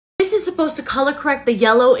This is supposed to color correct the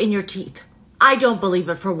yellow in your teeth. I don't believe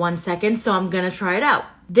it for 1 second, so I'm gonna try it out.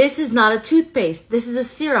 This is not a toothpaste. This is a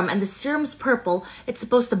serum, and the serum's purple. It's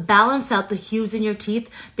supposed to balance out the hues in your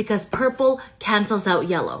teeth because purple cancels out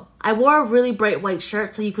yellow. I wore a really bright white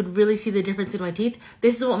shirt so you could really see the difference in my teeth.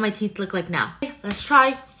 This is what my teeth look like now. Let's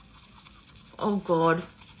try. Oh God,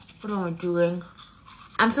 what am I doing?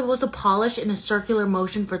 I'm supposed to polish in a circular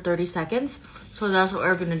motion for 30 seconds, so that's what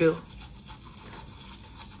we're gonna do.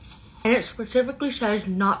 And it specifically says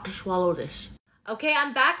not to swallow this. Okay,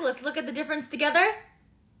 I'm back. Let's look at the difference together.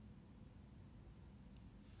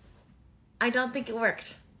 I don't think it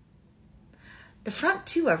worked. The front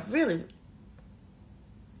two are really...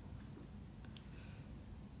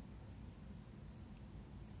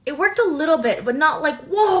 It worked a little bit, but not like,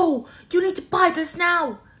 whoa, you need to buy this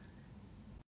now.